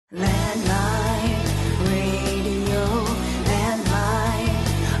Landline radio,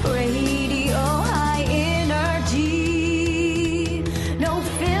 landline radio, high energy, no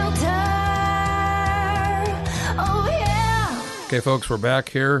filter. Oh yeah. Okay, folks, we're back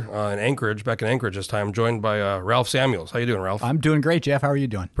here in Anchorage, this time, joined by Ralph Samuels. How you doing, Ralph? I'm doing great, Jeff. How are you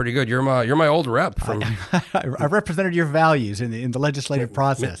doing? Pretty good. You're my old rep from I represented your values in the legislative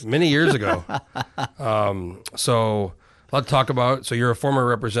process. many years ago. So a lot to talk about. So you're a former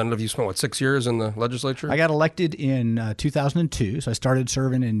representative. You spent, 6 years in the legislature? I got elected in 2002, so I started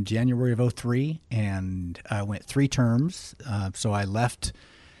serving in January of 2003, and I went 3 terms. So I left,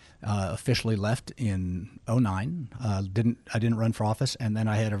 officially left in 2009. I didn't run for office, and then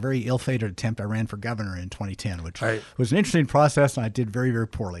I had a very ill-fated attempt. I ran for governor in 2010, which was an interesting process, and I did very, very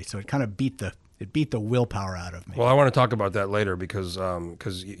poorly. So it kind of beat the willpower out of me. Well, I want to talk about that later because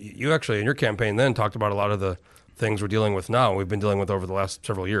you actually, in your campaign then, talked about a lot of the things we're dealing with now, we've been dealing with over the last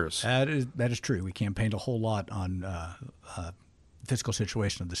several years. That is true. We campaigned a whole lot on fiscal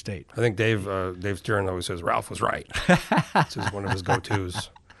situation of the state. I think Dave Stern always says Ralph was right. This is one of his go-tos.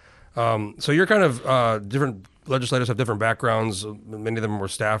 So you're kind of different legislators have different backgrounds. Many of them were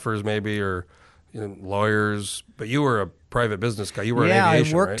staffers, maybe, or lawyers. But you were a private business guy. You were in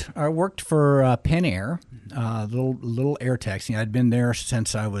aviation, right? I worked for Penn Air, little air taxi. I'd been there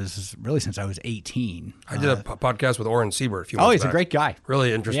since I was 18. I did a podcast with Orrin Siebert a few months back. He's a great guy.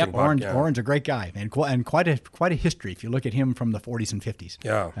 Really interesting. Yep, Orrin's a great guy, and quite a history. If you look at him from the 40s and 50s,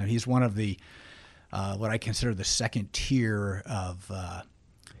 yeah, he's one of the what I consider the second tier of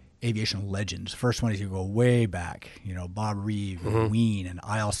aviation legends. First one is you go way back, Bob Reeve, and Ween, and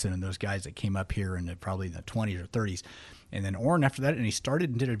Eielson, and those guys that came up here in probably the 20s or 30s. And then Orrin after that, and he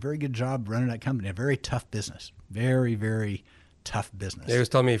started and did a very good job running that company. A very tough business. Very, very tough business. Yeah, he was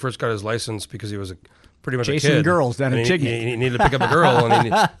telling me he first got his license because he was pretty much chasing a kid. Girls down in Chignet. He needed to pick up a girl, and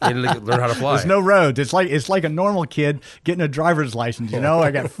he needed to learn how to fly. There's no roads. It's like a normal kid getting a driver's license.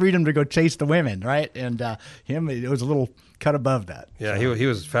 I got freedom to go chase the women, right? And it was a little cut above that. Yeah, so. He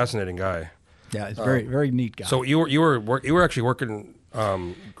was a fascinating guy. Yeah, it's very, very neat guy. So you were actually working.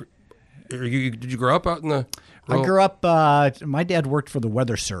 Did you grow up out in the? I grew up. My dad worked for the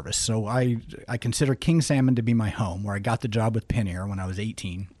Weather Service, so I consider King Salmon to be my home, where I got the job with Penn Air when I was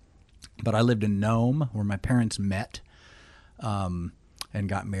 18. But I lived in Nome, where my parents met and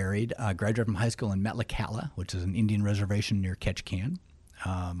got married. I graduated from high school in Metlakatla, which is an Indian reservation near Ketchikan.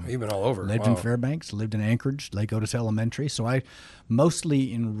 You've been all over. Lived in Fairbanks, lived in Anchorage, Lake Otis Elementary. So I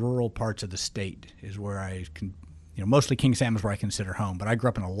mostly in rural parts of the state is where I can, mostly King Salmon is where I consider home. But I grew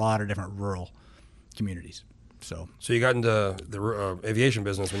up in a lot of different rural communities. So you got into the aviation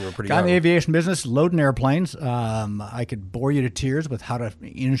business when you were pretty young. Got in the aviation business, loading airplanes. I could bore you to tears with how the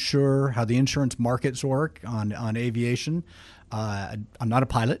insurance markets work on aviation. I'm not a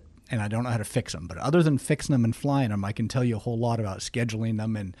pilot, and I don't know how to fix them. But other than fixing them and flying them, I can tell you a whole lot about scheduling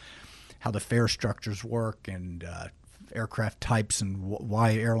them and how the fare structures work and aircraft types and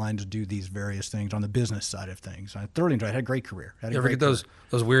why airlines do these various things on the business side of things. I thoroughly enjoyed it. I had a great career. You ever get those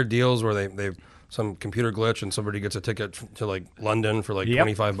weird deals where they some computer glitch and somebody gets a ticket to like London for like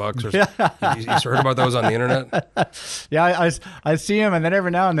 $25 or you heard about those on the internet? Yeah, I see them, and then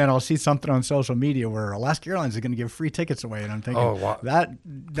every now and then I'll see something on social media where Alaska Airlines is going to give free tickets away, and I'm thinking, oh, wow.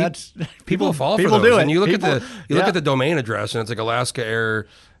 that's people fall for people those. do it. And you look at the domain address, and it's like Alaska Air,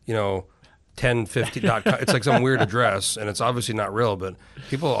 1050.com. It's like some weird address, and it's obviously not real, but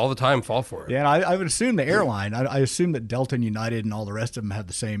people all the time fall for it. Yeah, and I would assume the airline, I assume that Delta and United and all the rest of them have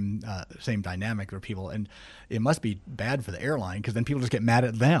the same dynamic for people, and it must be bad for the airline because then people just get mad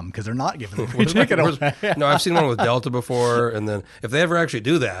at them because they're not giving them free ticket away. No, I've seen one with Delta before, and then if they ever actually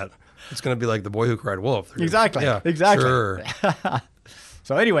do that, it's going to be like The Boy Who Cried Wolf. Exactly. Yeah, exactly. Sure.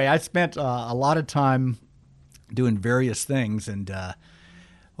 So anyway, I spent a lot of time doing various things, and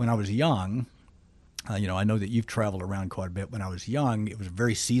when I was young, I know that you've traveled around quite a bit. When I was young, it was a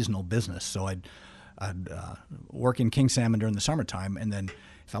very seasonal business. So I'd work in King Salmon during the summertime, and then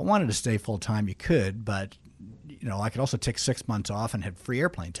if I wanted to stay full time, you could. But I could also take 6 months off and had free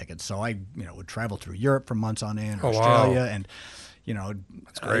airplane tickets. So I would travel through Europe for months on end, or Australia, and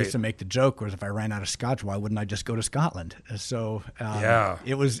I used to make the joke was if I ran out of Scotch, why wouldn't I just go to Scotland? So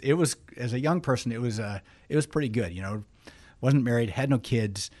it was as a young person, it was pretty good. Wasn't married, had no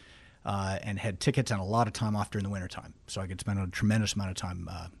kids, and had tickets and a lot of time off during the wintertime. So I could spend a tremendous amount of time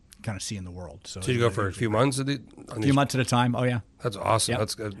kind of seeing the world. So you go for a few months? A few months at a time, oh yeah. That's awesome.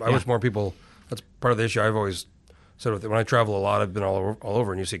 Yep. I wish more people, that's part of the issue I've always said when I travel a lot, I've been all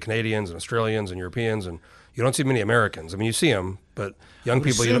over, and you see Canadians and Australians and Europeans, and you don't see many Americans. I mean, you see them, but young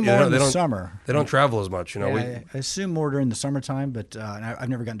people, assume more in they the don't summer. They don't travel as much. You know, Yeah, I assume more during the summertime, but and I've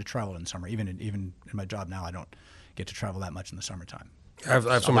never gotten to travel in the summer. Even in my job now, I don't get to travel that much in the summertime. I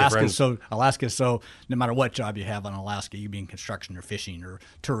have so many friends. Alaska is so no matter what job you have on Alaska, you be in construction or fishing or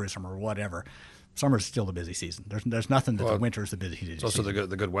tourism or whatever. Summer's still the busy season. There's nothing that the winter is the busy season. It's also the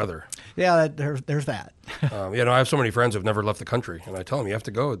good weather. Yeah, there's that. You know, I have so many friends who've never left the country, and I tell them you have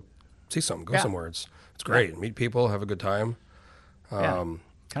to go see something, go somewhere. It's great. Meet people, have a good time. Kind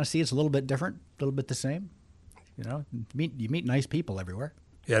of see it's a little bit different, a little bit the same. You know, you meet nice people everywhere.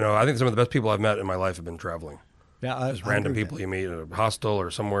 Yeah, no, I think some of the best people I've met in my life have been traveling. Yeah, Just random people you meet at a hostel or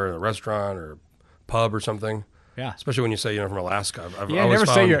somewhere in a restaurant or pub or something. Yeah. Especially when you say, from Alaska. I've Yeah, always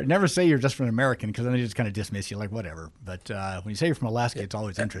never say you're just from American because then they just kind of dismiss you like whatever. But when you say you're from Alaska, it's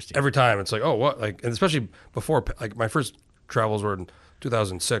always interesting. Every time it's like, oh, what? Like, and especially before, like my first travels were in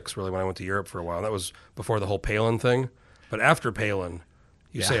 2006, really, when I went to Europe for a while. And that was before the whole Palin thing. But after Palin,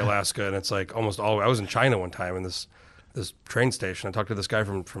 you say Alaska, and it's like almost all. I was in China one time in this train station. I talked to this guy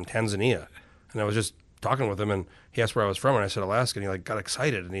from Tanzania, and I was just talking with him, and he asked where I was from, and I said Alaska, and he got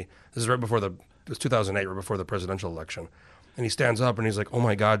excited, and this is right before it was 2008, right before the presidential election, and he stands up and he's like, "Oh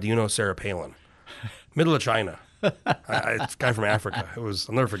my God, do you know Sarah Palin?" Middle of China, it's a guy from Africa. I'll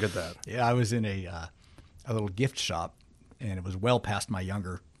never forget that. Yeah, I was in a little gift shop, and it was well past my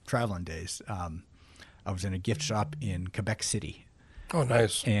younger traveling days. I was in a gift shop in Quebec City. Oh,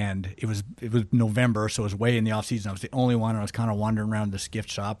 nice. And it was November, so it was way in the off season. I was the only one. I was kind of wandering around this gift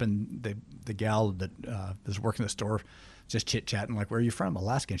shop, and the gal that was working the store just chit chatting like, "Where are you from?"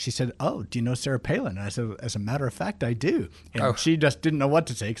 "Alaska." And she said, "Oh, do you know Sarah Palin?" And I said, "As a matter of fact, I do." And she just didn't know what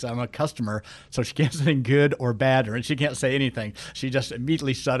to say because I'm a customer, so she can't say anything good or bad, or she can't say anything. She just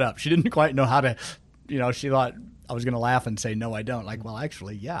immediately shut up. She didn't quite know how to, she thought I was going to laugh and say, "No, I don't." Like, well,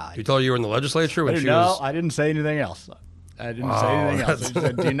 actually, yeah. You told her you were in the legislature when she was. No, I didn't say anything else. I didn't say anything else. I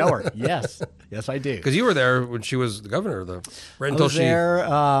said, "Do you know her?" Yes, I do. Because you were there when she was the governor, right until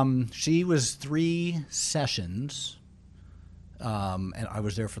She was 3 sessions, and I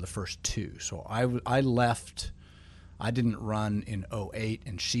was there for the first 2. So I left. I didn't run in 2008,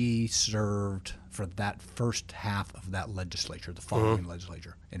 and she served for that first half of that legislature, the following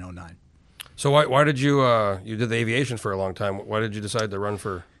legislature in 2009. So why did you did the aviation for a long time? Why did you decide to run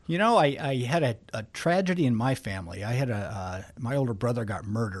for? I had a tragedy in my family. I had my older brother got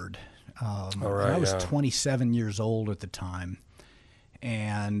murdered. And I was 27 years old at the time,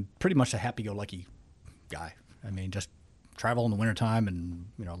 and pretty much a happy-go-lucky guy. I mean, just travel in the wintertime, and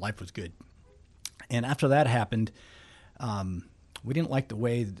life was good. And after that happened, we didn't like the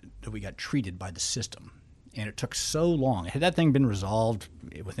way that we got treated by the system, and it took so long. Had that thing been resolved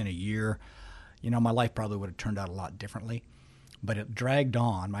within a year, my life probably would have turned out a lot differently. But it dragged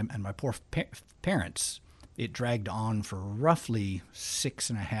on, and my poor parents, it dragged on for roughly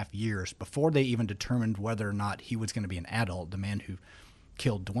 6.5 years before they even determined whether or not he was going to be an adult, the man who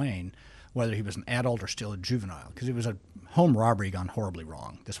killed Dwayne, whether he was an adult or still a juvenile, because it was a home robbery gone horribly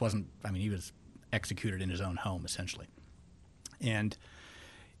wrong. This wasn't, he was executed in his own home, essentially. And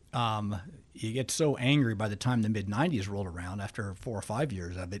you get so angry by the time the mid-'90s rolled around, after 4 or 5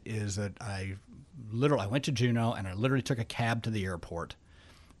 years of it, is that I went to Juneau, and I literally took a cab to the airport,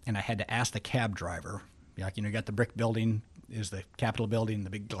 and I had to ask the cab driver, you got the brick building is the Capitol building, the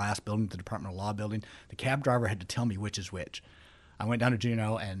big glass building, the Department of Law building. The cab driver had to tell me which is which. I went down to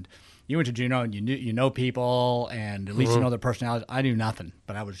Juneau, and you went to Juneau, and you know people, and at least you know their personalities. I knew nothing,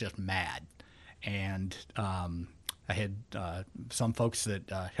 but I was just mad. And I had some folks that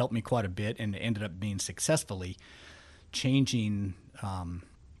helped me quite a bit, and it ended up being successfully changing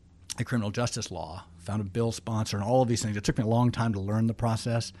the criminal justice law, found a bill sponsor, and all of these things. It took me a long time to learn the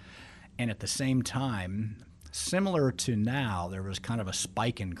process. And at the same time, similar to now, there was kind of a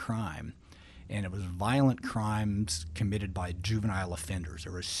spike in crime. And it was violent crimes committed by juvenile offenders.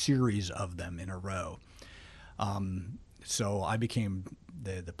 There were a series of them in a row. So I became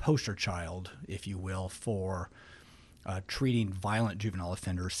the poster child, if you will, for treating violent juvenile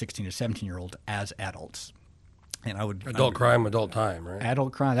offenders, 16 to 17-year-olds, as adults. And adult crime, adult time, right?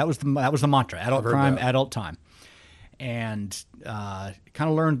 Adult crime. That was the mantra. Adult crime, adult time. And kind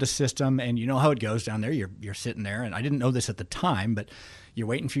of learned the system, and you know how it goes down there. You're sitting there, and I didn't know this at the time, but you're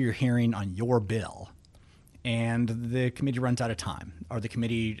waiting for your hearing on your bill, and the committee runs out of time. Or the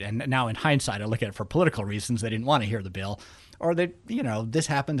committee, and now in hindsight, I look at it for political reasons. They didn't want to hear the bill, or this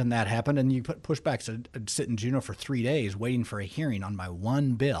happened and that happened, and you push back. So I'd sit in Juneau for 3 days waiting for a hearing on my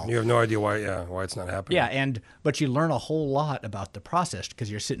one bill. You have no idea why it's not happening. Yeah, but you learn a whole lot about the process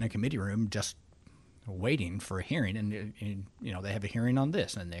because you're sitting in a committee room just waiting for a hearing, and they have a hearing on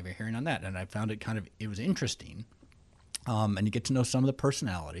this and they have a hearing on that, and I found it was interesting. and you get to know some of the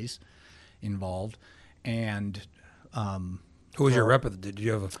personalities involved. And Who was your rep? Did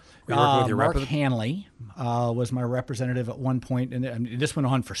you have? Were you working with your Mark rep? Hanley was my representative at one point, and this went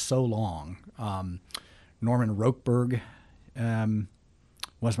on for so long. Norman Rokeberg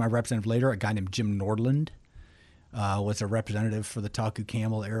was my representative later. A guy named Jim Nordland was a representative for the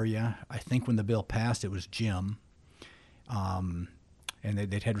Taku-Campbell area. I think when the bill passed, it was Jim. And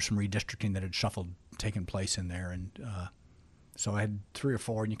they'd had some redistricting that had taken place in there. And so I had 3 or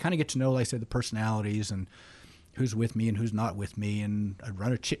 4. And you kind of get to know, like I said, the personalities and who's with me and who's not with me. And I'd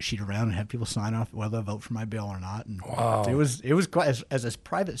run a chit sheet around and have people sign off whether they vote for my bill or not. And Wow. it was quite, as a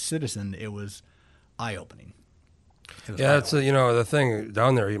private citizen, it was eye-opening. Yeah, it's the thing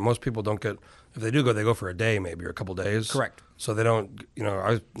down there. Most people don't get. If they do go, they go for a day, maybe, or a couple days. Correct. So they don't.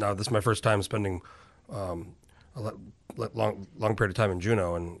 Now this is my first time spending a long period of time in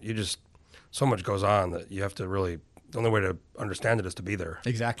Juneau, and so much goes on that you have to really. The only way to understand it is to be there.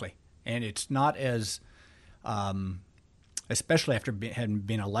 Exactly. And it's not as, especially after having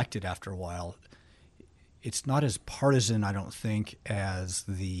been elected after a while, it's not as partisan, I don't think, as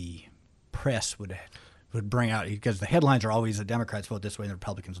the press would bring out, because the headlines are always the Democrats vote this way and the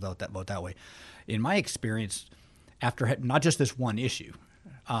Republicans vote that way. In my experience, after not just this one issue,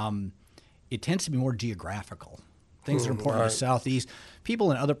 it tends to be more geographical. Things that are important to the Southeast.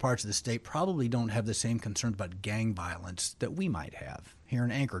 People in other parts of the state probably don't have the same concerns about gang violence that we might have here in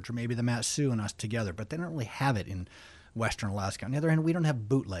Anchorage, or maybe the Mat-Su and us together, but they don't really have it in Western Alaska. On the other hand, we don't have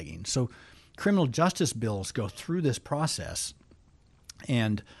bootlegging. So criminal justice bills go through this process,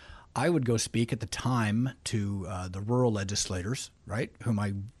 and I would go speak at the time to the rural legislators, right, whom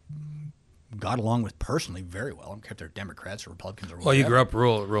I got along with personally very well. I don't care if they're Democrats or Republicans or whatever. Well, you grew up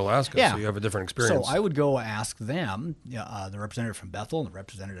rural Alaska, Yeah. so you have a different experience. So I would go ask them, the representative from Bethel and the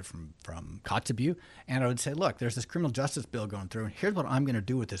representative from Kotzebue, and I would say, look, there's this criminal justice bill going through, and here's what I'm going to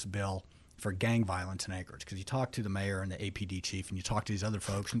do with this bill for gang violence in Anchorage. Because you talk to the mayor and the APD chief, and you talk to these other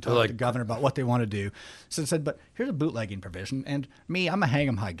folks, and talk to the governor about what they want to do. So I said, but here's a bootlegging provision, and me, I'm a hang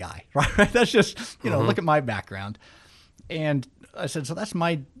 'em high guy, right? That's just, look at my background. And I said, so that's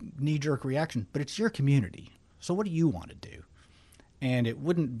my knee-jerk reaction, but it's your community. So what do you want to do? And it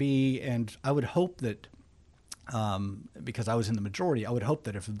wouldn't be, and I would hope that, because I was in the majority, I would hope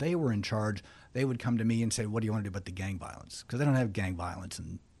that if they were in charge, they would come to me and say, what do you want to do about the gang violence? Because they don't have gang violence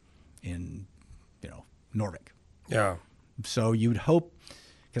in Norvik. Yeah. So you would hope,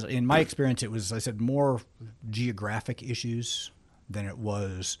 because in my experience, it was, I said, more geographic issues than it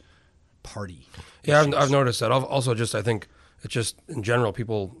was party. Yeah, issues. I've noticed that. Also, I think it's just in general,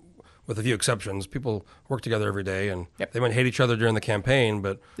 people, with a few exceptions, people work together every day, and Yep. they might hate each other during the campaign,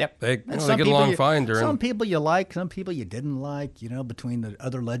 but Yep. they And they some get people along fine during. Some people you like, some people you didn't like, between the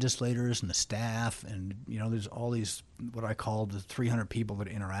other legislators and the staff. And, there's all these, what I call the 300 people that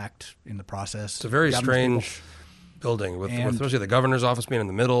interact in the process. It's a very Government strange building, with And- especially the governor's office being in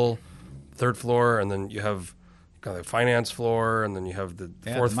the middle, 3rd floor, and then you have kind of the finance floor, and then you have the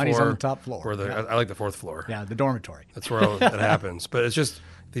Yeah, 4th the money's floor. on the top floor. Where Yeah. I like the 4th floor. Yeah, the dormitory. That's where it happens. But it's just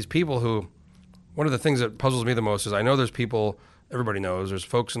these people who, one of the things that puzzles me the most is I know there's people, everybody knows, there's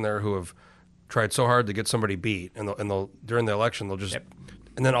folks in there who have tried so hard to get somebody beat, and they'll during the election, they'll just,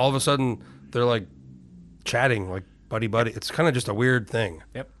 and then all of a sudden, they're like chatting, like buddy. It's kind of just a weird thing.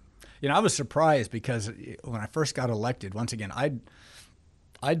 Yep. I was surprised because when I first got elected, once again,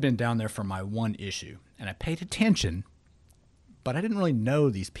 I'd been down there for my one issue, and I paid attention, but I didn't really know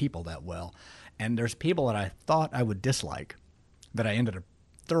these people that well. And there's people that I thought I would dislike that I ended up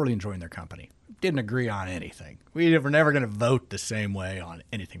thoroughly enjoying their company. Didn't agree on anything. We were never going to vote the same way on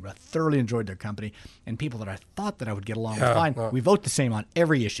anything, but I thoroughly enjoyed their company. And people that I thought that I would get along with fine, we vote the same on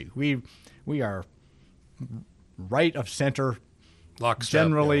every issue. We are right of center. Lockstep,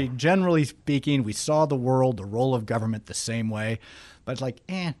 Generally speaking, we saw the world, the role of government the same way. But it's like,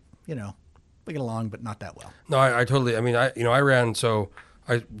 we get along, but not that well. No, I totally. I mean, I ran. So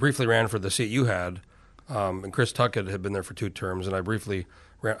I briefly ran for the seat you had, and Chris Tuckett had been there for 2 terms, and I briefly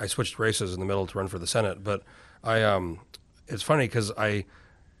ran. I switched races in the middle to run for the Senate. But it's funny because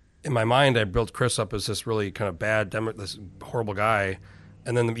in my mind, I built Chris up as this really kind of bad, this horrible guy,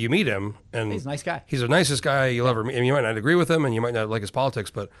 and then you meet him, and He's a nice guy. He's the nicest guy you'll ever meet. I mean, you might not agree with him, and you might not like his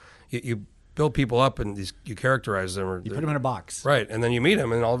politics, but you build people up and you characterize them. Or You put them in a box. right, and then you meet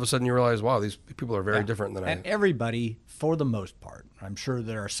them, and all of a sudden you realize, wow, these people are very different than And everybody, for the most part, I'm sure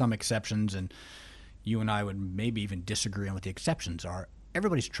there are some exceptions, and you and I would maybe even disagree on what the exceptions are.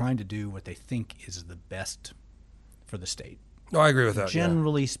 Everybody's trying to do what they think is the best for the state. No, I agree with that. yeah.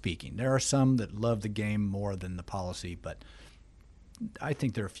 Generally speaking, there are some that love the game more than the policy, but I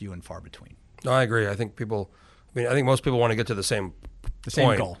think they're few and far between. No, I agree. I think people, I mean, I think most people want to get to the same same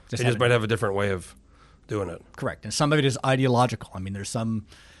point. goal. They just might have a different way of doing it. Correct. And some of it is ideological. I mean, there's some,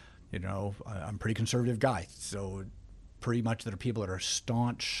 I'm a pretty conservative guy. So pretty much there are people that are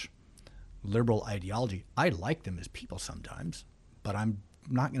staunch liberal ideology. I like them as people sometimes, but I'm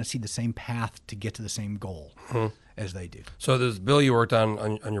not going to see the same path to get to the same goal as they do. So this bill you worked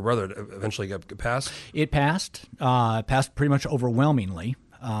on your brother eventually got passed? It passed. Passed pretty much overwhelmingly.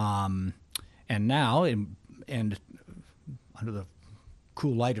 And now, and under the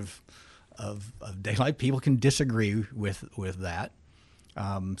cool light of daylight, people can disagree with that.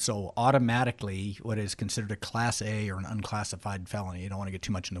 So automatically, what is considered a Class A or an unclassified felony, you don't want to get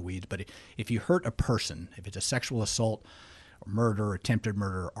too much in the weeds, but if you hurt a person, if it's a sexual assault, or murder, attempted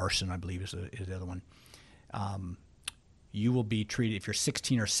murder, arson, I believe is the other one, you will be treated, if you're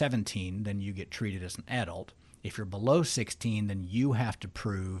 16 or 17, then you get treated as an adult. If you're below 16, then you have to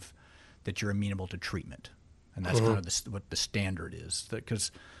prove that you're amenable to treatment. And that's kind of what the standard is.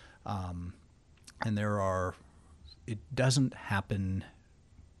 Because, and it doesn't happen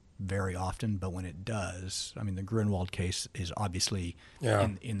very often, but when it does, I mean, the Grunwald case is obviously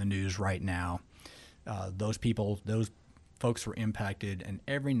in the news right now. Those folks were impacted, and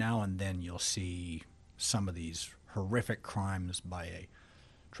every now and then you'll see some of these horrific crimes by a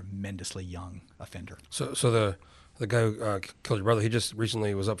tremendously young offender. So the guy who killed your brother, he just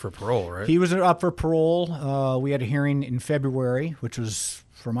recently was up for parole, right? He was up for parole. We had a hearing in February, which was,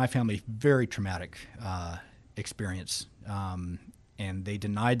 for my family, very traumatic experience. And they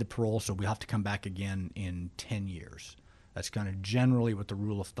denied the parole, so we have to come back again in 10 years. That's kind of generally what the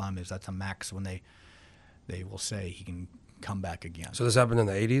rule of thumb is. That's a max when they will say he can come back again. So this happened in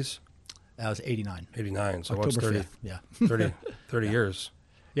the 80s? That was 89. 89. So October what's 30? 5th, yeah. 30 years.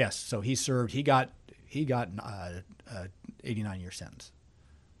 Yes. So he served. He got 89-year sentence.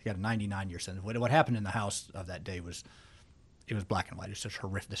 He got a 99-year sentence. What happened in the house of that day was, it was black and white. It's just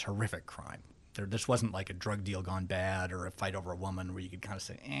this horrific crime. This wasn't like a drug deal gone bad or a fight over a woman where you could kind of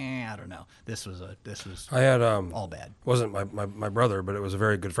say, I don't know. This was I had all bad. Wasn't my brother, but it was a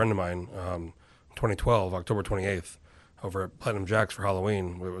very good friend of mine. 2012, October 28th, over at Platinum Jack's for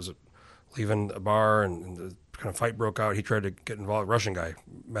Halloween. We was leaving a bar and the kind of fight broke out. He tried to get involved. Russian guy,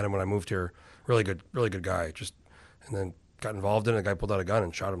 met him when I moved here. Really good guy. And then got involved in it. The guy pulled out a gun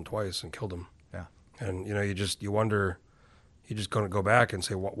and shot him twice and killed him. Yeah. And you wonder. You just going to go back and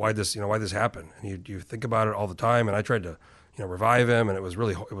say why this happen, and you think about it all the time. And I tried to revive him, and it was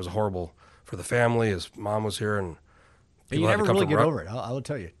horrible for the family. His mom was here, and you never really get over it. I will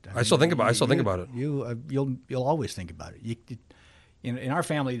tell you. I still think about it. You'll always think about it. In our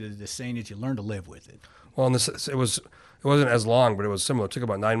family, the saying is you learn to live with it. Well, it wasn't as long, but it was similar. It took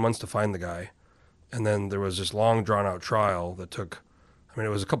about 9 months to find the guy, and then there was this long drawn out trial that took. I mean, it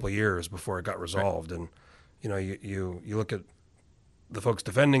was a couple of years before it got resolved, right. And you look at the folks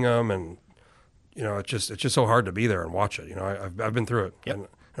defending him, and it's just so hard to be there and watch it. I've been through it. Yep. And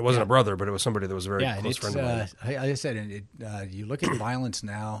it wasn't a brother, but it was somebody that was a very close friend of mine. Like I said, you look at violence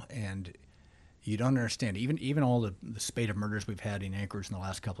now, and you don't understand. Even all the spate of murders we've had in Anchorage in the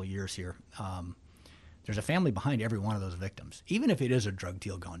last couple of years here. There's a family behind every one of those victims, even if it is a drug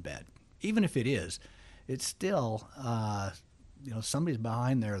deal gone bad. Even if it is, it's still somebody's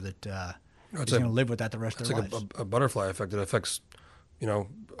behind there that is going to live with that the rest of their lives. It's like a butterfly effect. It affects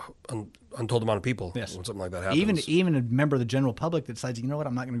untold amount of people when something like that happens. Even a member of the general public that decides, you know what,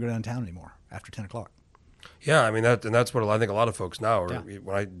 I'm not going to go downtown anymore after 10 o'clock. Yeah, I mean that's what I think a lot of folks now.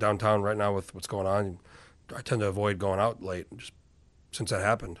 When I downtown right now with what's going on, I tend to avoid going out late just since that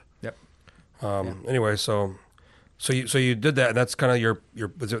happened. Yep. Anyway, so you did that, and that's kind of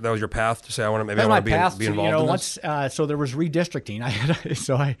that was your path to say I want to be involved in this. So there was redistricting.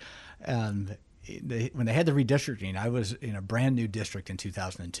 When they had the redistricting, I was in a brand new district in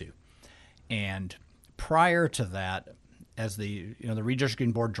 2002, and prior to that, as the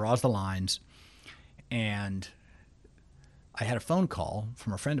redistricting board draws the lines, and I had a phone call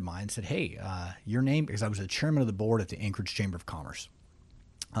from a friend of mine, said, "Hey, your name," because I was the chairman of the board at the Anchorage Chamber of Commerce.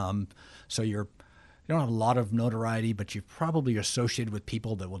 So you don't have a lot of notoriety, but you're probably associated with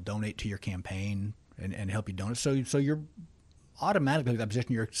people that will donate to your campaign and help you donate. So you're automatically in that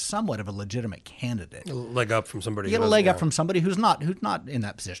position. You're somewhat of a legitimate candidate. A leg up from somebody. You get a leg up from somebody who's not in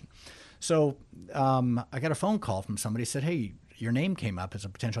that position. So I got a phone call from somebody who said, "Hey, your name came up as a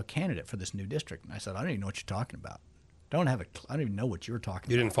potential candidate for this new district." And I said, "I don't even know what you're talking about. I don't even know what you were talking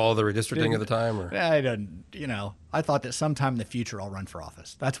about." You didn't follow the redistricting at the time, or I didn't. I thought that sometime in the future I'll run for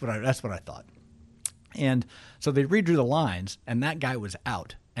office. That's what I thought. And so they redrew the lines, and that guy was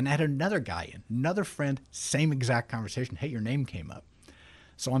out. And I had another guy in, another friend, same exact conversation. "Hey, your name came up."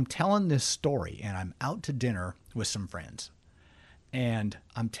 So I'm telling this story, and I'm out to dinner with some friends. And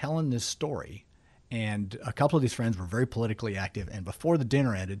I'm telling this story, and a couple of these friends were very politically active. And before the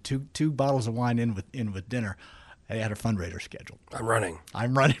dinner ended, two bottles of wine in with dinner, they had a fundraiser scheduled. I'm running.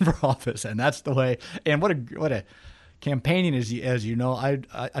 I'm running for office, and that's the way. And what a campaigning is, as you know.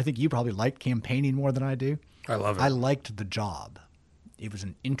 I think you probably like campaigning more than I do. I love it. I liked the job. It was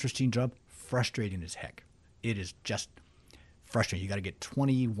an interesting job, frustrating as heck. It is just frustrating. You got to get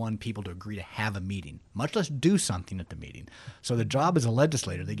 21 people to agree to have a meeting, much less do something at the meeting. So the job as a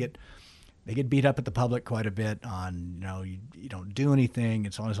legislator, they get beat up at the public quite a bit on, you don't do anything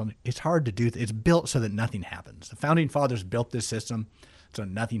and so on and so on. It's hard to do. It's built so that nothing happens. The founding fathers built this system so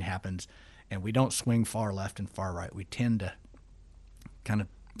nothing happens, and we don't swing far left and far right. We tend to kind of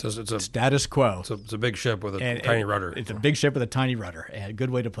It's a status quo. it's a big ship with a tiny rudder. It's a big ship with a tiny rudder. A good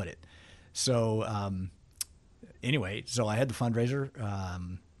way to put it. So anyway, so I had the fundraiser.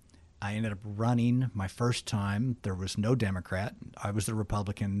 I ended up running my first time. There was no Democrat. I was the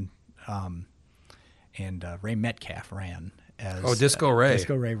Republican, and Ray Metcalf ran as Disco Ray.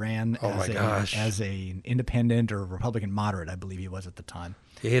 Disco Ray ran gosh. as an independent or Republican moderate, I believe he was at the time.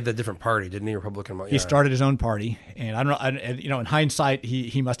 He had a different party, didn't he? Republican. He started his own party, and I don't know. In hindsight,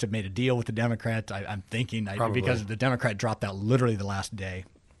 he must have made a deal with the Democrats. I'm thinking because the Democrat dropped out literally the last day.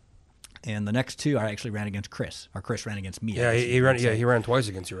 And the next two, I actually ran against Chris, or Chris ran against me. Yeah, he ran. Yeah, he ran twice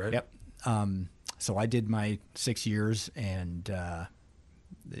against you, right? Yep. So I did my 6 years, and I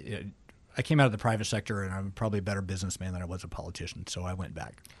came out of the private sector, and I'm probably a better businessman than I was a politician. So I went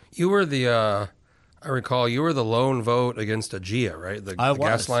back. You were I recall you were the lone vote against AGEA, right? The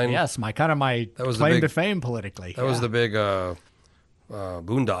gas line. Yes, my That was the claim big- to fame politically. That was the big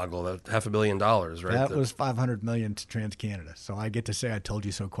boondoggle, that $500 million, right? That was $500 million to TransCanada. So I get to say I told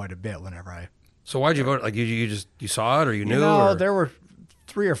you so quite a bit whenever I. So why'd you vote? Like you saw it, or you knew? No, or? there were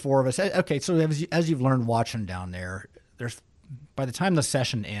 3 or 4 of us. Okay, so as you've learned watching down there, there's by the time the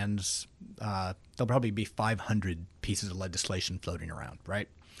session ends, there'll probably be 500 pieces of legislation floating around, right?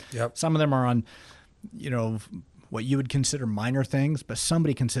 Yep. Some of them are on, what you would consider minor things, but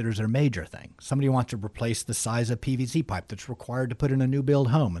somebody considers it a major thing. Somebody wants to replace the size of PVC pipe that's required to put in a new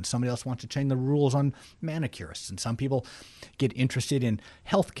build home, and somebody else wants to change the rules on manicurists, and some people get interested in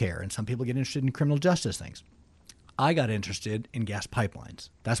health care, and some people get interested in criminal justice things. I got interested in gas pipelines.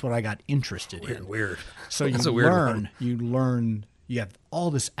 That's what I got interested in. Weird. So That's you a weird learn, one. you have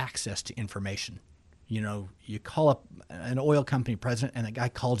all this access to information. You call up an oil company president, and the guy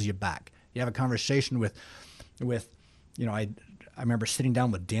calls you back. You have a conversation with I remember sitting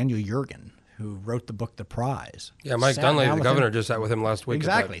down with Daniel Yergin, who wrote the book The Prize. Yeah, Mike Sat Dunleavy, down the with governor, him. just sat with him last week.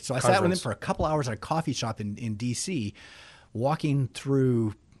 Exactly. At that So I sat with him conference. for a couple hours at a coffee shop in D.C., walking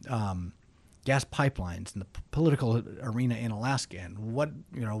through gas pipelines and the political arena in Alaska, and what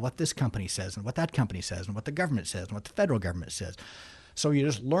this company says, and what that company says, and what the government says, and what the federal government says. So you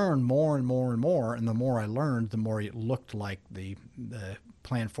just learn more and more and more, and the more I learned, the more it looked like the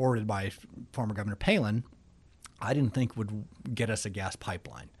plan forwarded by former Governor Palin, I didn't think would get us a gas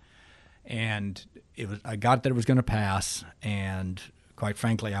pipeline. And I got that it was going to pass, and quite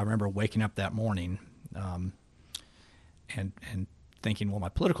frankly, I remember waking up that morning and thinking, well, my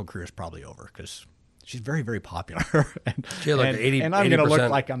political career is probably over, because she's very, very popular. She had like 80%. And I'm going to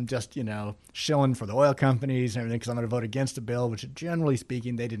look like I'm just, shilling for the oil companies and everything, because I'm going to vote against the bill, which generally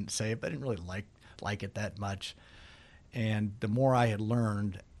speaking, they didn't say it, but I didn't really like it that much. And the more I had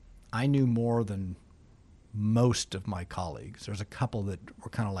learned, I knew more than most of my colleagues. There's a couple that were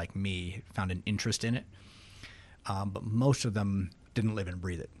kind of like me, found an interest in it, but most of them didn't live and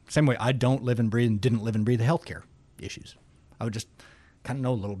breathe it. Same way I don't live and breathe and didn't live and breathe the healthcare issues. I would just kind of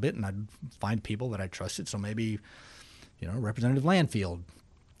know a little bit, and I'd find people that I trusted. So maybe, Representative Landfield.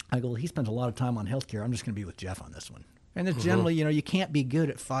 I go, well, he spends a lot of time on healthcare. I'm just going to be with Jeff on this one. And it's generally, you can't be good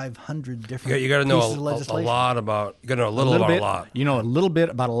at 500 different You got to know pieces of a legislation. lot about. You got to know a little about bit, a lot. You know a little bit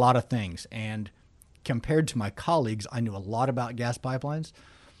about a lot of things. And compared to my colleagues, I knew a lot about gas pipelines.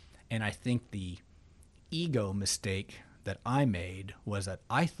 And I think the ego mistake that I made was that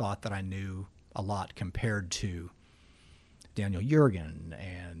I thought that I knew a lot compared to Daniel Yergin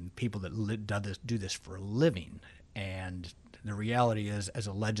and people that do this for a living. And the reality is, as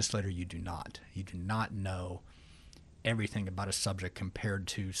a legislator, you do not. You do not know everything about a subject compared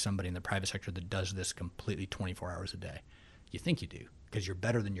to somebody in the private sector that does this completely 24 hours a day. You think you do, because you're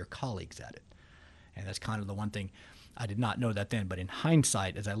better than your colleagues at it. And that's kind of the one thing. I did not know that then, but in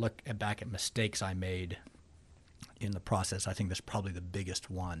hindsight, as I look back at mistakes I made in the process, I think that's probably the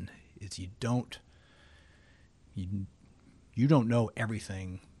biggest one, is you don't know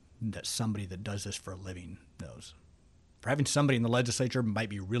everything that somebody that does this for a living knows. for having somebody in the legislature who might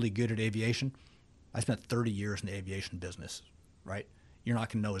be really good at aviation. I spent 30 years in the aviation business, right? You're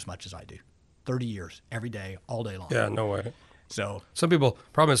not going to know as much as I do. 30 years, every day, all day long. Yeah, no way. So Some people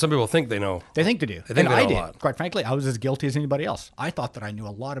think they know. they think they do. They think and they I know a did. lot. Quite frankly, I was as guilty as anybody else. I thought that I knew a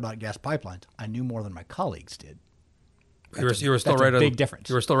lot about gas pipelines. I knew more than my colleagues did. You were still that's a right on big difference.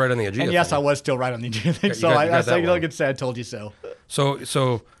 You were still right on the Aegea. And yes, thing. I was still right on the thing. you So got I that said, one. look, say I told you so.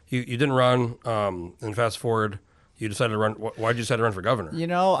 So you didn't run, and fast forward, you decided to run. Why did you decide to run for governor? You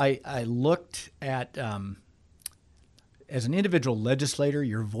know, I looked at, as an individual legislator,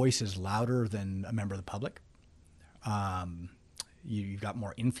 your voice is louder than a member of the public. You've got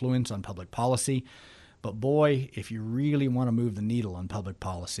more influence on public policy. But boy, if you really want to move the needle on public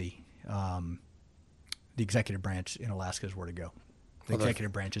policy, the executive branch in Alaska is where to go. The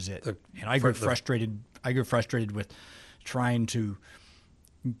executive branch is it. And I grew frustrated. I grew frustrated with trying to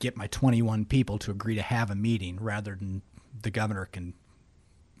get my 21 people to agree to have a meeting rather than the governor can,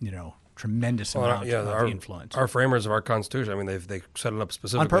 tremendous amount of influence. Our framers of our Constitution, I mean, they set it up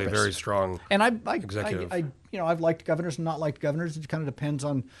specifically very strong. And executive. I've liked governors and not liked governors. It kind of depends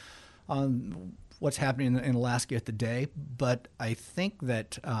on what's happening in Alaska at the day. But I think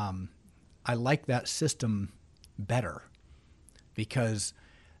that I like that system better because,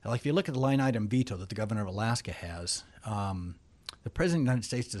 like, if you look at the line item veto that the governor of Alaska has, the president of the United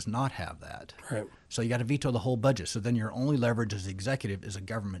States does not have that. Right. So you got to veto the whole budget. So then your only leverage as executive is a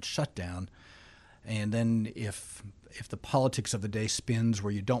government shutdown. And then if the politics of the day spins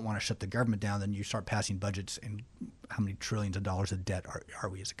where you don't want to shut the government down, then you start passing budgets. And how many trillions of dollars of debt are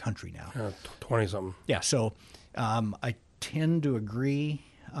we as a country now? 20-something. Yeah. So I tend to agree.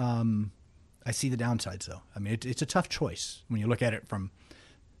 I see the downsides, though. I mean, it's a tough choice when you look at it from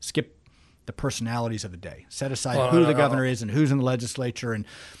skip the personalities of the day. Set aside who the governor is and who's in the legislature and,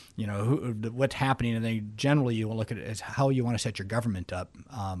 what's happening. And then generally you will look at it as how you want to set your government up.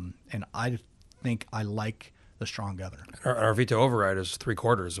 And I think I like the strong governor. Our veto override is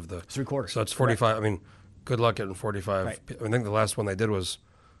 3/4 of the... 3/4. So it's 45. I mean, good luck getting 45. Right. I think the last one they did was,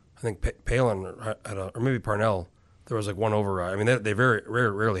 I think Palin or maybe Parnell, there was like one override. I mean, they very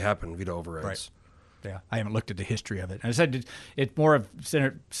rarely happen, veto overrides. Right. Yeah, I haven't looked at the history of it. And I said it's more of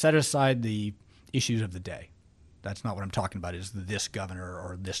set aside the issues of the day. That's not what I'm talking about is this governor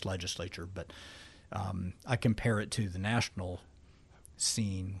or this legislature. But I compare it to the national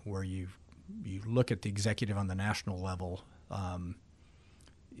scene where you look at the executive on the national level.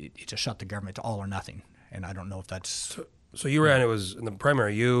 It's a shut the government to all or nothing. And I don't know if that's... So you ran, it was in the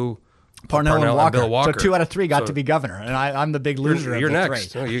primary, you... Parnell and Walker. Bill Walker. So 2 out of 3 got to be governor, and I'm the big loser. You're of the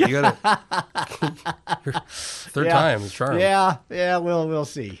next. 3. No, you got it. Third time, it's charm. Yeah. We'll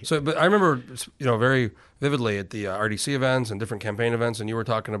see. So, but I remember, very vividly at the RDC events and different campaign events, and you were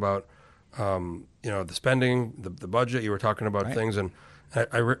talking about, the spending, the budget. You were talking about things, and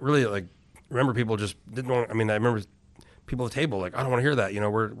I really remember people just didn't want. I mean, I remember people at the table like, I don't want to hear that.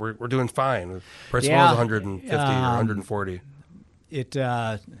 We're doing fine. Price of oil is 150 or 140.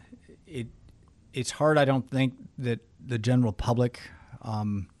 It's hard. I don't think that the general public,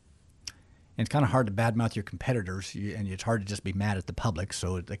 and it's kind of hard to badmouth your competitors, and it's hard to just be mad at the public.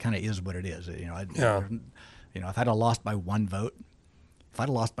 So it kind of is what it is. If I'd have lost by one vote,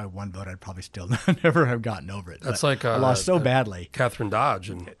 I'd probably still never have gotten over it. That's but I lost so badly. Catherine Dodge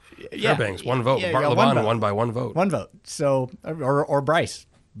and Yeah. Fairbanks, one vote. Yeah, Bart one LeBon vote. won by one vote. One vote. So or Bryce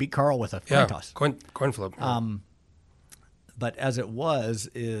beat Carl with a coin toss. Coin flip. But as it was,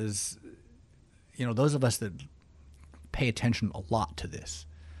 those of us that pay attention a lot to this,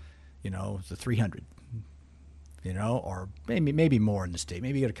 the 300, or maybe more in the state.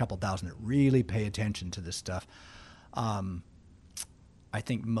 Maybe you get a couple thousand that really pay attention to this stuff. I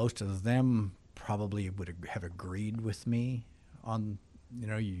think most of them probably would have agreed with me on,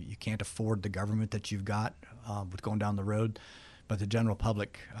 you can't afford the government that you've got with going down the road. But the general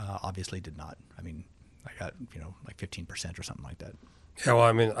public obviously did not. I mean, I got, like 15% or something like that. Yeah, well,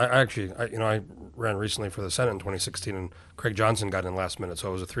 I mean, I ran recently for the Senate in 2016, and Craig Johnson got in last minute, so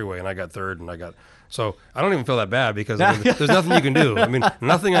it was a 3-way, and I got third, so I don't even feel that bad because there's nothing you can do. I mean,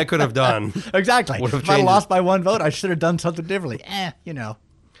 nothing I could have done. Exactly. Would have If I changed lost by one vote, I should have done something differently.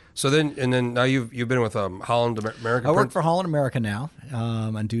 So then now you've been with Holland America. I work for Holland America now,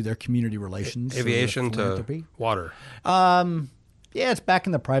 and do their community relations, aviation to philanthropy. water. Yeah, it's back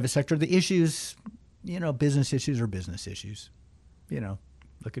in the private sector. The issues, business issues are business issues.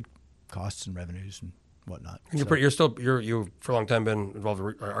 Look at costs and revenues and whatnot. And you've for a long time been involved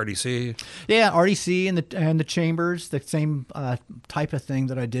with RDC. Yeah, RDC and the chambers, the same type of thing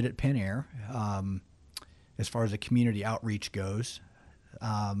that I did at Penn Air, as far as the community outreach goes.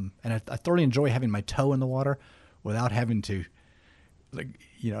 And I thoroughly enjoy having my toe in the water. without having to,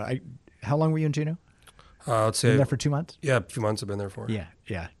 how long were you in Juneau? Let's Been say, there for 2 months? yeah, a few months I've been there for. Yeah.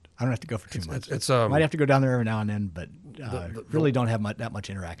 I don't have to go for 2 months. It's Might have to go down there every now and then, but really don't have that much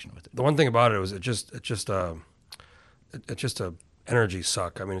interaction with it. the one thing about it was it's just a energy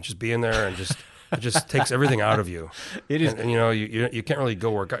suck. I mean, it's just being there and it just takes everything out of you. It is. And you can't really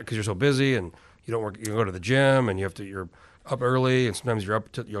go work out because you're so busy and you don't work. You go to the gym and you're up early and sometimes you're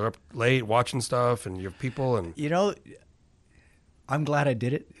up late watching stuff and you have people and I'm glad I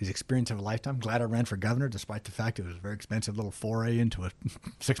did it. It was an experience of a lifetime. Glad I ran for governor, despite the fact it was a very expensive little foray into a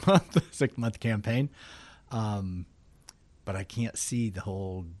 6-month campaign. But I can't see the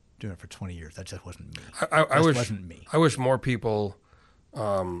whole doing it for 20 years. That just wasn't me. Wasn't me. I wish more people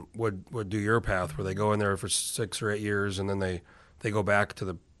would do your path where they go in there for 6 or 8 years and then they go back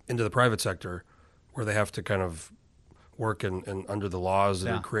into the private sector where they have to kind of work and under the laws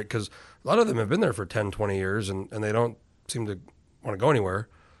that are create, because a lot of them have been there for 10, 20 years and they don't seem to want to go anywhere.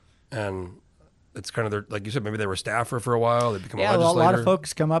 And it's kind of like you said, maybe they were staffer for a while. They become a legislator. A lot of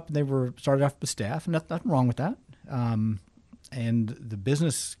folks come up and they started off with staff, and nothing wrong with that. And the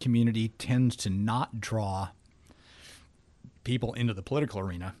business community tends to not draw people into the political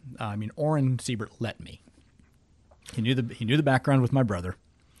arena. I mean, Orrin Siebert let me. He knew the background with my brother,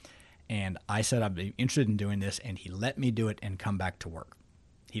 and I said I'd be interested in doing this, and he let me do it and come back to work.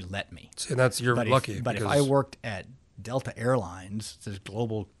 He let me. See, you're lucky. But if I worked at Delta Airlines, this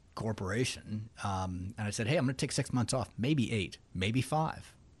global corporation, and I said, hey, I'm going to take 6 months off, maybe 8, maybe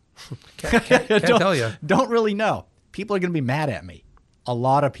 5. Can't tell you. Don't really know. People are going to be mad at me. A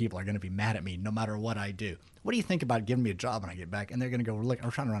lot of people are going to be mad at me no matter what I do. What do you think about giving me a job when I get back? And they're going to go, look,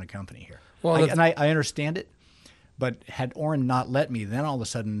 I'm trying to run a company here. Well, I understand it. But had Orrin not let me, then all of a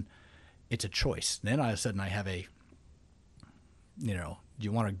sudden it's a choice. Then all of a sudden I have do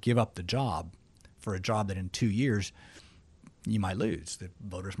you want to give up the job for a job that in 2 years you might lose? The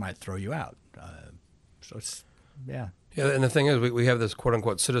voters might throw you out. So it's, yeah. Yeah, and the thing is, we have this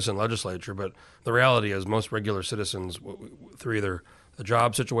quote-unquote citizen legislature, but the reality is most regular citizens, through either the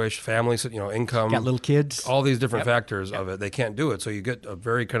job situation, family, income, got little kids, all these different factors of it, they can't do it. So you get a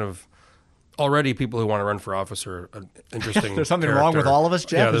very kind of already people who want to run for office are an interesting. There's something character. wrong with all of us,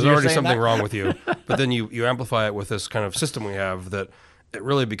 Jeff. Yeah, there's already something wrong with you. But then you amplify it with this kind of system we have that it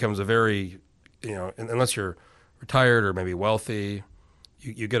really becomes a very, unless you're retired or maybe wealthy.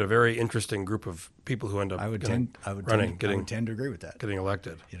 You get a very interesting group of people who end up tend to agree with that. Getting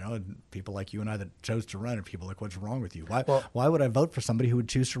elected. People like you and I that chose to run, and people like, what's wrong with you? Why would I vote for somebody who would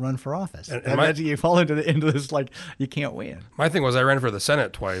choose to run for office? And you fall into this like you can't win. My thing was I ran for the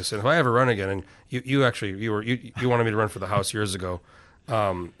Senate twice, and if I ever run again, and you wanted me to run for the House years ago,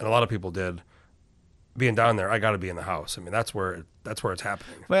 and a lot of people did. Being down there, I got to be in the House. I mean, that's where it's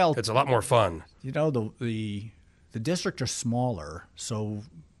happening. Well, it's a lot more fun. The districts are smaller, so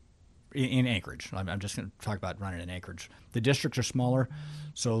in Anchorage, I'm just going to talk about running in Anchorage. The districts are smaller,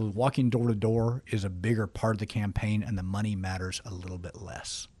 so walking door to door is a bigger part of the campaign, and the money matters a little bit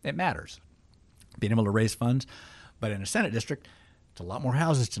less. It matters, being able to raise funds, but in a Senate district, it's a lot more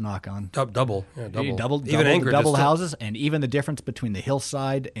houses to knock on. Double. Even Anchorage, double houses, and even the difference between the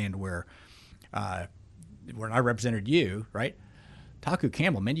hillside and where I represented you, right? Taku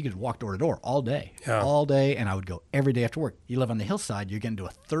Campbell, man, you could walk door to door all day, and I would go every day after work. You live on the hillside, you're getting to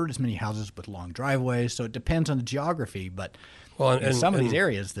a third as many houses with long driveways, so it depends on the geography. But in some of these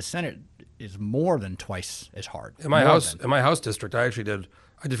areas, the Senate is more than twice as hard. In my house district, I did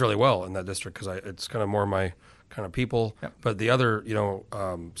really well in that district because it's kind of more my kind of people. Yep. But the other,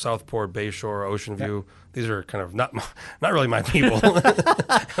 Southport, Bayshore, Ocean View, these are kind of not really my people.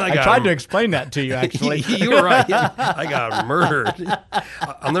 I tried to explain that to you, actually. You were right. I got murdered.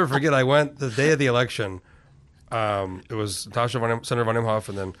 I'll never forget. I went the day of the election. It was Senator von Imhoff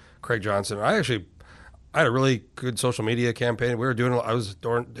and then Craig Johnson. I had a really good social media campaign. I was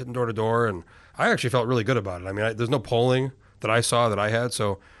hitting door to door, and I actually felt really good about it. I mean, there's no polling that I saw that I had,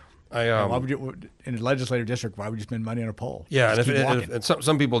 so. Why would you, in a legislative district, why would you spend money on a poll? Yeah, and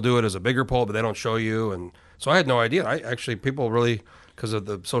some people do it as a bigger poll, but they don't show you. And so I had no idea. People really, because of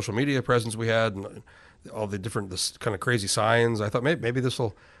the social media presence we had and all the this kind of crazy signs, I thought maybe this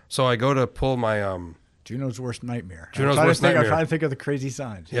will. So I go to pull my Juneau's worst nightmare. I'm trying to think of the crazy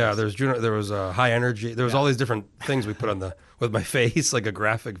signs. Yeah, there's Juneau. There was high energy. There was all these different things we put on with my face, like a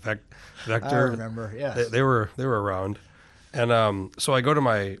graphic vector. I remember. Yes, they were around. And so I go to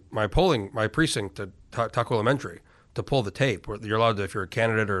my precinct at Taco Elementary to pull the tape. You're allowed to, if you're a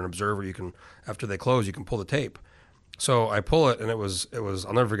candidate or an observer, you can, after they close, you can pull the tape. So I pull it, and it was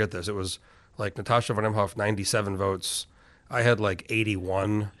I'll never forget this. It was like Natasha von Imhoff, 97 votes. I had like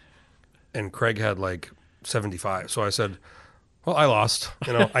 81, and Craig had like 75. So I said, well, I lost.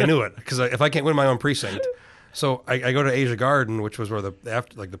 You know, I knew it because if I can't win my own precinct. So I go to Asia Garden, which was where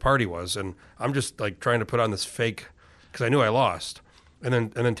the party was, and I'm just like trying to put on this fake because I knew I lost.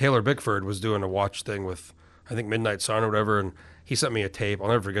 And then Taylor Bickford was doing a watch thing with I think Midnight Sun or whatever, and he sent me a tape. I'll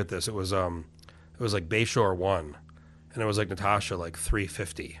never forget this. It was like Bayshore 1. And it was like Natasha like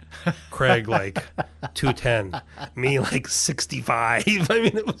 350, Craig like 210, me like 65. I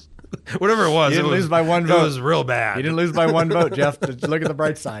mean, it was whatever it was. You didn't it was, lose by one vote. It was real bad. You didn't lose by one vote, Jeff. Just look at the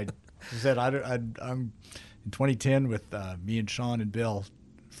bright side. He said, I'm in 2010 with me and Sean and Bill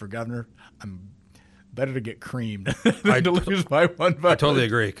for governor. I'm better to get creamed than to lose by one vote. I totally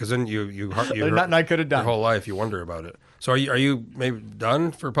agree because then you There's nothing I could have done. Your whole life you wonder about it. So are you maybe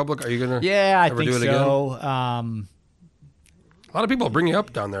done for public? Are you gonna? Yeah, I ever think do it so. Again? A lot of people bring you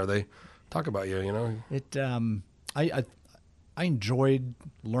up down there. They talk about you. You know. It. I enjoyed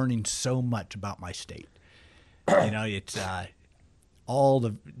learning so much about my state. You know, it's all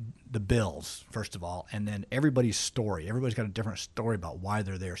the bills first of all, and then everybody's story. Everybody's got a different story about why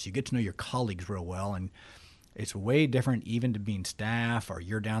they're there. So you get to know your colleagues real well, and it's way different even to being staff or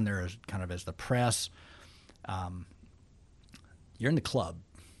you're down there as kind of as the press. You're in the club.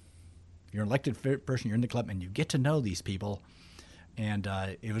 You're an elected person. You're in the club, and you get to know these people. And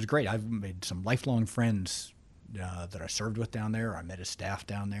it was great. I've made some lifelong friends that I served with down there. I met his staff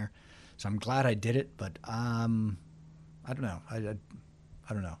down there. So I'm glad I did it, but I don't know. I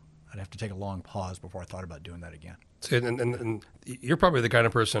don't know. I'd have to take a long pause before I thought about doing that again. See, and you're probably the kind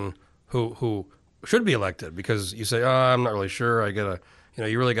of person who should be elected because you say, I'm not really sure. You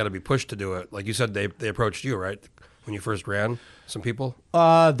really got to be pushed to do it. Like you said, they approached you, right? When you first ran, some people?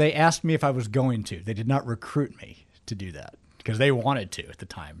 They asked me if I was going to. They did not recruit me to do that. Because they wanted to at the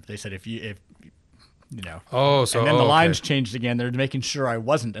time. They said if you know. Oh, so and then the lines okay. changed again. They're making sure I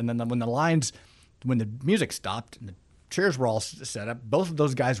wasn't. And then when the music stopped and the chairs were all set up, both of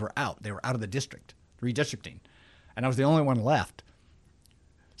those guys were out. They were out of the district, redistricting, and I was the only one left.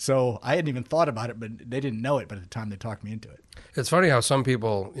 So I hadn't even thought about it, but they didn't know it. But at the time, they talked me into it. It's funny how some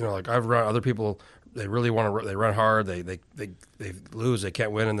people, like I've run other people. They really want to. They run hard. They lose. They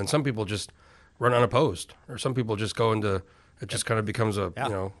can't win. And then some people just run unopposed, or some people just go into. It just kind of becomes a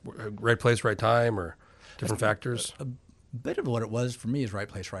right place, right time, or different factors. A bit of what it was for me is right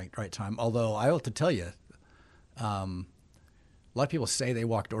place, right time. Although I have to tell you, a lot of people say they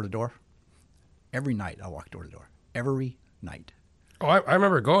walk door to door. Every night I walk door to door. Every night. Oh, I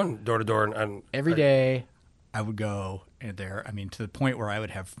remember going door to door, and every day I would go in there. I mean, to the point where I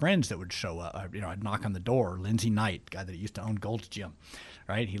would have friends that would show up. I'd knock on the door. Lindsay Knight, guy that used to own Gold's Gym,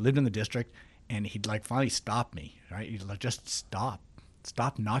 right? He lived in the district. And he'd like finally stop me, right? He'd like, just stop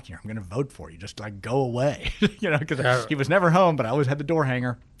knocking. I'm going to vote for you. Just like go away, because he was never home. But I always had the door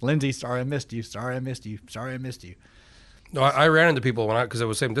hanger. Lindsay, sorry I missed you. Sorry I missed you. Sorry I missed you. No, I ran into people because it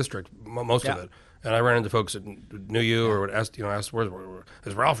was the same district, most of it, and I ran into folks that knew you or would ask, where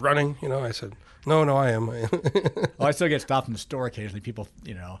is Ralph running? I said, no, I am. Well, I still get stopped in the store occasionally. People,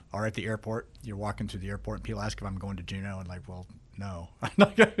 are at the airport. You're walking through the airport, and people ask if I'm going to Juneau, and like, well. No.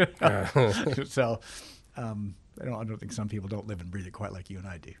 So I don't think some people don't live and breathe it quite like you and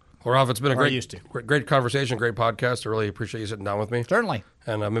I do. Well, Ralph, it's been a great conversation, great podcast. I really appreciate you sitting down with me. Certainly.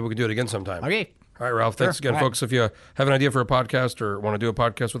 And maybe we could do it again sometime. Okay. All right, Ralph. Thanks again, folks. If you have an idea for a podcast or want to do a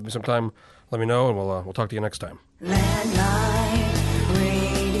podcast with me sometime, let me know, and we'll talk to you next time. Landline.